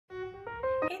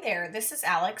Hey there, this is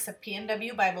Alex of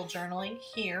PNW Bible Journaling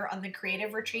here on the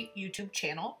Creative Retreat YouTube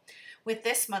channel with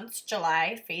this month's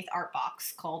July Faith Art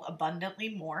Box called Abundantly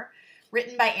More,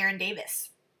 written by Erin Davis.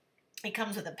 It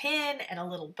comes with a pin and a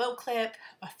little bow clip,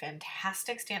 a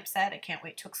fantastic stamp set. I can't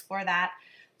wait to explore that.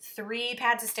 3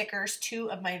 pads of stickers,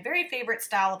 2 of my very favorite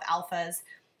style of alphas,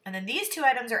 and then these 2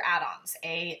 items are add-ons,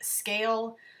 a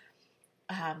scale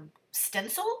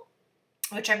stencil,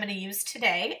 which I'm going to use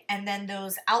today, and then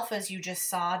those alphas you just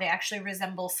saw, they actually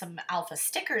resemble some alpha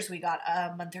stickers we got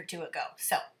a month or 2 ago.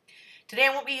 So today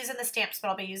I won't be using the stamps, but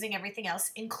I'll be using everything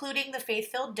else, including the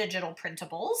faith-filled digital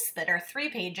printables that are 3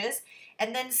 pages,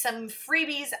 and then some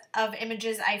freebies of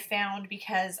images I found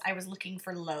because I was looking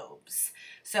for loaves.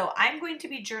 So I'm going to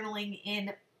be journaling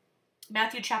in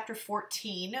Matthew chapter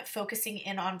 14, focusing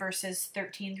in on verses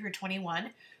 13 through 21,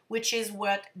 which is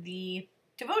what the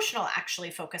devotional actually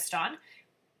focused on.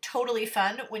 Totally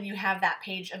fun when you have that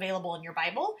page available in your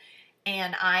Bible.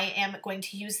 And I am going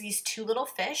to use these 2 little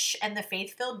fish and the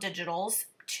faith-filled digitals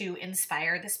to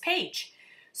inspire this page.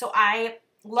 So I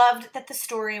loved that the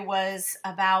story was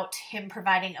about him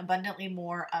providing abundantly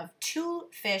more of 2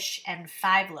 fish and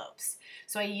 5 loaves.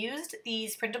 So I used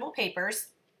these printable papers.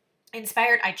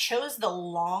 I chose the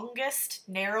longest,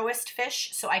 narrowest fish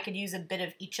so I could use a bit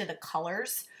of each of the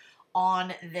colors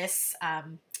on this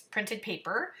printed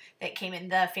paper that came in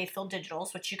the Faith-Filled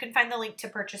Digitals, which you can find the link to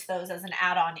purchase those as an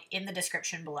add-on in the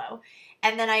description below.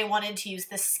 And then I wanted to use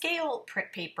the scale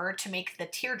print paper to make the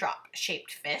teardrop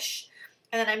shaped fish.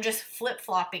 And then I'm just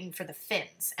flip-flopping for the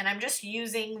fins. And I'm just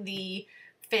using the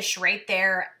fish right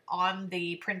there on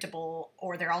the printable,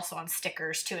 or they're also on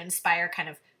stickers, to inspire kind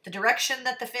of the direction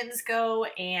that the fins go,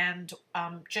 and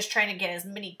just trying to get as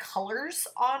many colors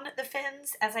on the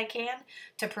fins as I can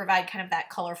to provide kind of that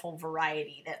colorful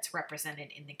variety that's represented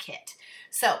in the kit.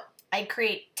 So I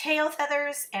create tail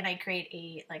feathers, and I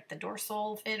create like the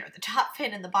dorsal fin, or the top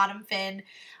fin and the bottom fin.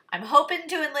 I'm hoping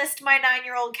to enlist my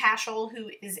 9-year-old Cashel, who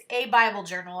is a Bible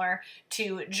journaler,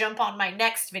 to jump on my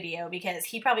next video, because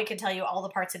he probably can tell you all the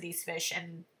parts of these fish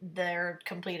and their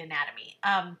complete anatomy.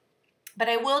 But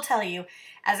I will tell you,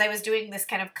 as I was doing this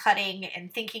kind of cutting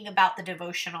and thinking about the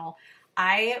devotional,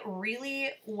 I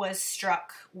really was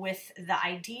struck with the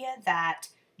idea that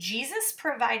Jesus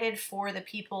provided for the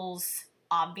people's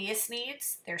obvious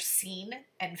needs, their seen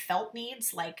and felt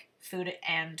needs, like food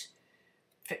and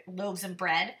loaves and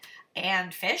bread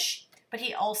and fish, but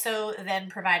he also then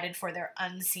provided for their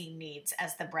unseen needs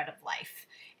as the bread of life.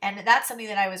 And that's something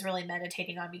that I was really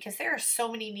meditating on, because there are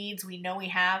so many needs we know we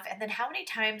have, and then how many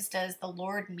times does the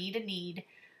Lord meet a need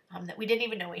that we didn't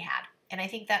even know we had? And I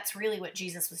think that's really what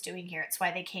Jesus was doing here. It's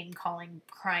why they came crying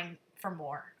for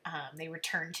more. They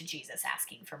returned to Jesus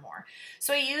asking for more.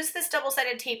 So I used this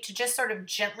double-sided tape to just sort of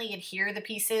gently adhere the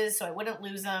pieces so I wouldn't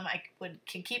lose them. I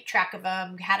can keep track of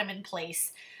them, had them in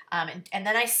place. And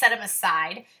then I set them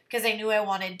aside because I knew I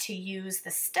wanted to use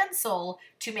the stencil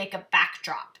to make a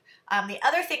backdrop. The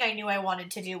other thing I knew I wanted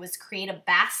to do was create a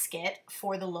basket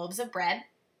for the loaves of bread.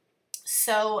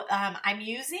 So I'm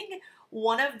using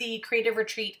one of the Creative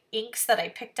Retreat inks that I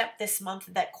picked up this month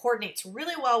that coordinates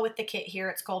really well with the kit here.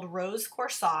 It's called Rose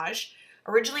Corsage.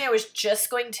 Originally, I was just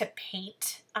going to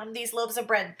paint these loaves of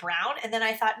bread brown, and then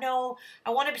I thought, no,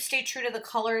 I want to stay true to the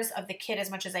colors of the kit as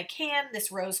much as I can.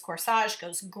 This Rose Corsage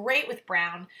goes great with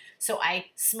brown, so I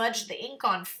smudged the ink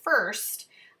on first.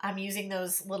 I'm using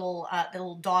those little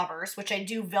daubers, which I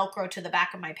do Velcro to the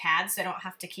back of my pads, so I don't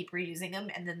have to keep reusing them,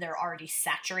 and then they're already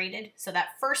saturated. So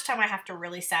that first time I have to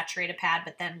really saturate a pad,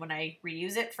 but then when I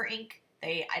reuse it for ink,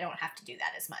 I don't have to do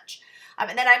that as much.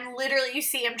 And then I'm literally, you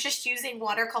see, I'm just using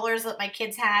watercolors that my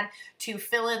kids had to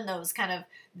fill in those kind of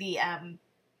the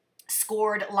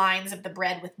scored lines of the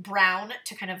bread with brown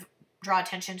to kind of draw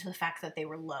attention to the fact that they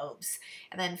were loaves.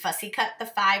 And then fussy cut the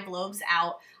 5 loaves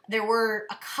out. There were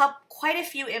quite a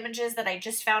few images that I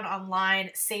just found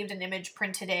online, saved an image,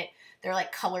 printed it. They're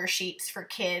like color sheets for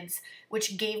kids,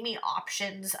 which gave me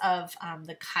options of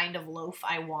the kind of loaf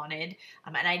I wanted.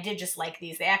 And I did just like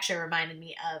these. They actually reminded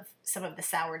me of some of the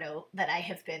sourdough that I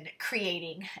have been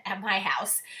creating at my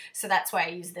house. So that's why I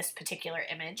use this particular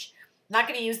image. I'm not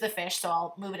going to use the fish, so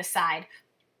I'll move it aside.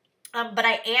 But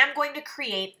I am going to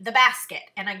create the basket.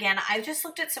 And again, I just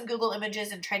looked at some Google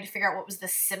images and tried to figure out what was the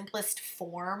simplest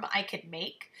form I could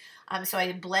make. So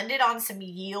I blended on some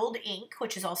Yield ink,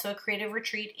 which is also a Creative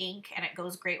Retreat ink, and it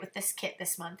goes great with this kit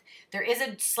this month. There is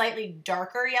a slightly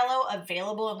darker yellow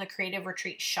available in the Creative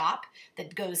Retreat shop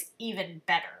that goes even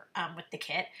better with the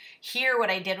kit. Here, what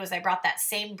I did was I brought that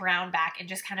same brown back and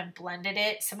just kind of blended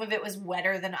it. Some of it was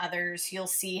wetter than others. You'll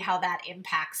see how that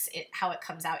impacts it, how it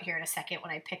comes out here in a second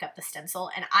when I pick up the stencil.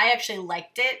 And I actually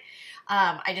liked it.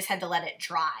 I just had to let it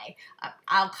dry.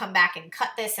 I'll come back and cut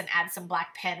this and add some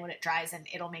black pen when it dries, and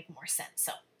it'll make more sense.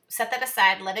 So set that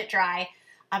aside, let it dry.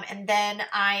 And then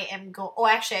I am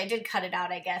actually I did cut it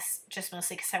out, I guess, just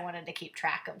mostly because I wanted to keep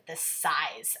track of the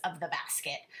size of the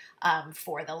basket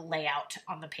for the layout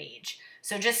on the page.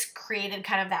 So just created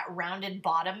kind of that rounded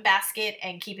bottom basket,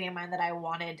 and keeping in mind that I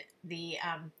wanted the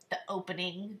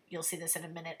opening, you'll see this in a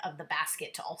minute, of the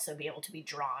basket to also be able to be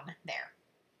drawn there.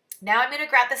 Now I'm going to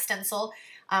grab the stencil.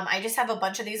 I just have a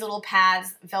bunch of these little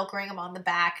pads, velcroing them on the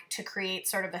back to create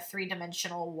sort of a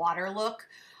three-dimensional water look.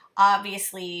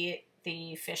 Obviously,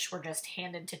 the fish were just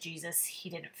handed to Jesus.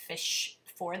 He didn't fish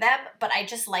for them, but I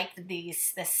just liked the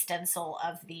stencil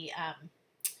of the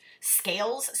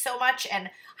scales so much, and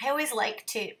I always like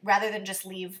to, rather than just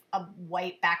leave a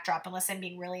white backdrop, unless I'm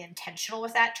being really intentional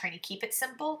with that, trying to keep it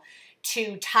simple,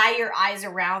 to tie your eyes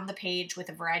around the page with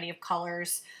a variety of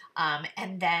colors,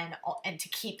 and to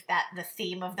keep the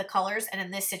theme of the colors, and in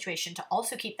this situation to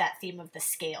also keep that theme of the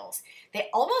scales. They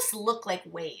almost look like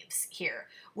waves here,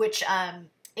 which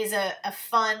is a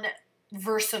fun,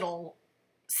 versatile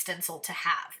stencil to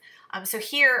have. So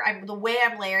here, the way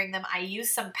I'm layering them, I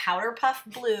used some Powder Puff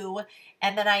Blue,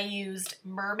 and then I used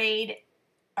Powder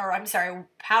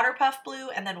Puff Blue,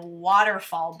 and then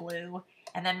Waterfall Blue,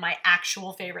 and then my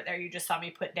actual favorite there you just saw me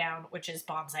put down, which is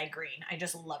Bonsai Green. I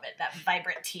just love it, that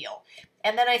vibrant teal.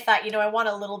 And then I thought, I want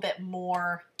a little bit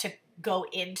more to go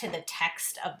into the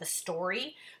text of the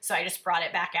story, so I just brought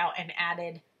it back out and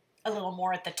added a little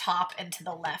more at the top and to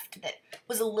the left that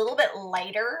was a little bit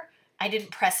lighter. I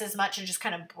didn't press as much and just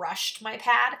kind of brushed my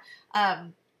pad,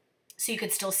 so you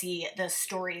could still see the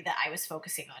story that I was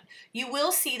focusing on. You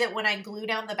will see that when I glue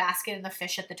down the basket and the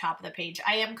fish at the top of the page,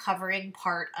 I am covering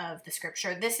part of the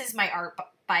scripture. This is my art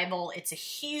Bible. It's a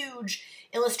huge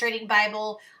illustrating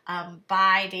Bible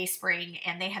by Dayspring,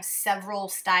 and they have several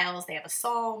styles. They have a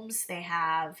Psalms, they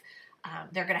have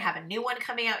they're going to have a new one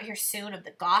coming out here soon of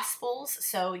the Gospels,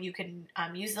 so you can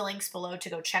use the links below to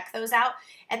go check those out.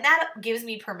 And that gives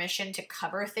me permission to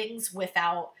cover things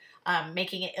without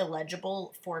making it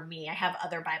illegible for me. I have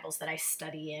other Bibles that I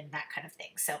study in, that kind of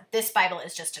thing. So this Bible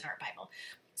is just an art Bible.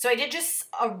 So I did just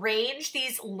arrange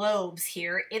these lobes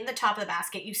here in the top of the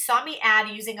basket. You saw me add,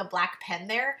 using a black pen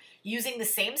there, using the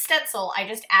same stencil, I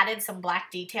just added some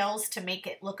black details to make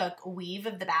it look like a weave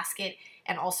of the basket,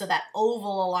 and also that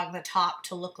oval along the top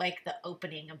to look like the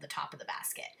opening of the top of the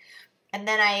basket. And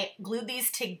then I glued these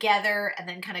together and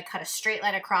then kind of cut a straight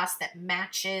line across that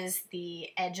matches the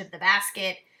edge of the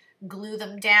basket, glue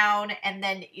them down, and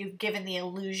then you've given the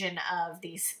illusion of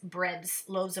these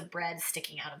loaves of bread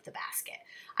sticking out of the basket.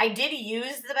 I did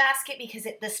use the basket because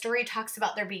the story talks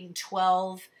about there being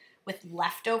 12 with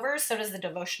leftovers. So does the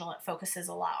devotional. It focuses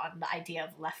a lot on the idea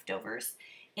of leftovers,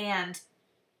 and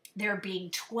there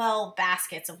being 12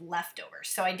 baskets of leftovers.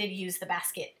 So I did use the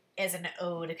basket as an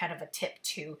ode, kind of a tip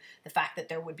to the fact that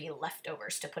there would be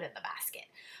leftovers to put in the basket.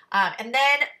 And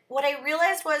then what I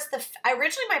realized was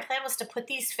originally my plan was to put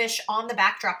these fish on the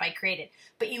backdrop I created,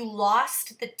 but you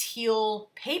lost the teal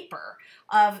paper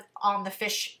on the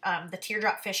fish, the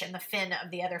teardrop fish and the fin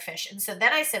of the other fish. And so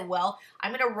then I said, well,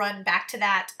 I'm going to run back to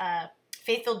that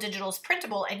Faithful Digital's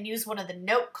printable and use one of the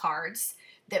note cards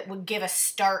that would give a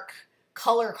stark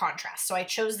color contrast. So I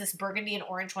chose this burgundy and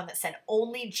orange one that said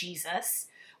 "Only Jesus,"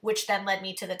 which then led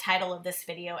me to the title of this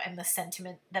video and the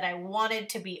sentiment that I wanted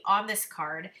to be on this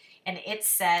card. And it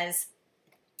says,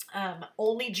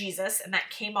 "Only Jesus," and that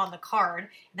came on the card.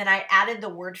 Then I added the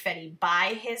word "Fetty"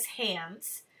 by his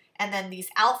hands, and then these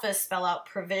alphas spell out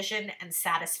provision and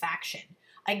satisfaction.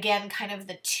 Again, kind of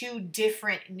the two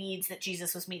different needs that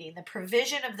Jesus was meeting, the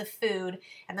provision of the food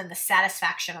and then the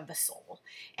satisfaction of the soul.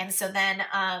 And so then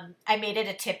I made it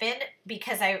a tip-in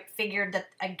because I figured that,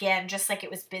 again, just like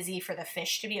it was busy for the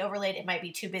fish to be overlaid, it might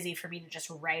be too busy for me to just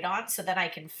write on. So then I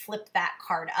can flip that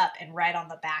card up and write on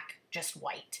the back just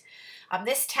white.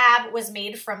 This tab was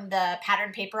made from the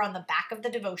pattern paper on the back of the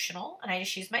devotional, and I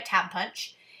just used my tab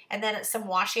punch. And then some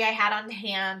washi I had on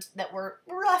hand that were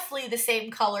roughly the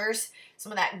same colors.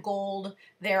 Some of that gold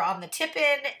there on the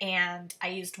tip-in, and I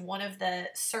used one of the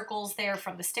circles there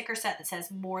from the sticker set that says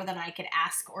 "More than I could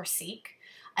ask or seek."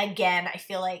 Again, I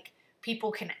feel like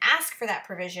people can ask for that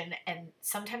provision, and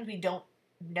sometimes we don't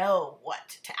know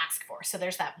what to ask for. So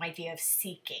there's that idea of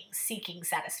seeking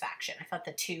satisfaction. I thought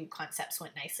the two concepts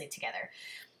went nicely together.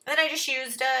 And then I just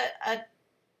used a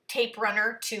tape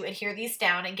runner to adhere these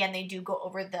down. Again, they do go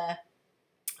over the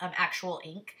actual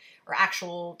ink or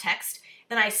actual text.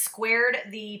 Then I squared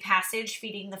the passage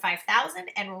feeding the 5,000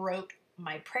 and wrote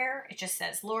my prayer. It just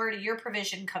says, "Lord, your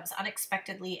provision comes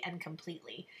unexpectedly and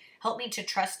completely. Help me to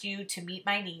trust you to meet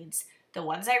my needs. The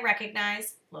ones I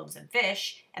recognize, loaves and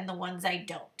fish, and the ones I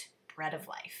don't, bread of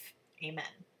life. Amen.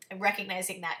 And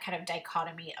recognizing that kind of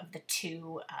dichotomy of the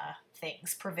two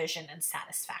things, provision and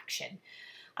satisfaction.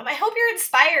 I hope you're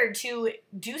inspired to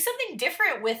do something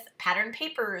different with pattern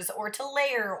papers, or to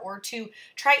layer, or to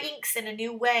try inks in a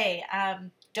new way.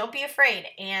 Don't be afraid,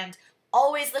 and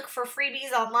always look for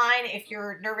freebies online if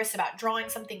you're nervous about drawing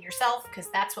something yourself, because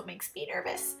that's what makes me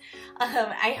nervous.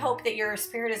 I hope that your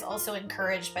spirit is also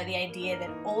encouraged by the idea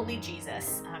that only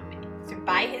Jesus,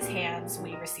 by his hands,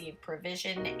 we receive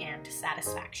provision and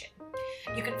satisfaction.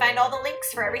 You can find all the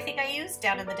links for everything I use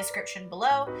down in the description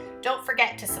below. Don't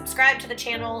forget to subscribe to the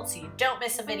channel so you don't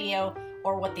miss a video,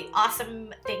 or what the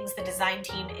awesome things the design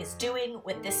team is doing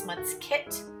with this month's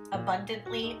kit,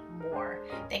 Abundantly More.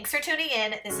 Thanks for tuning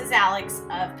in. This is Alex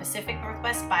of Pacific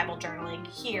Northwest Bible Journaling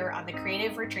here on the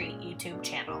Creative Retreat YouTube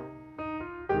channel.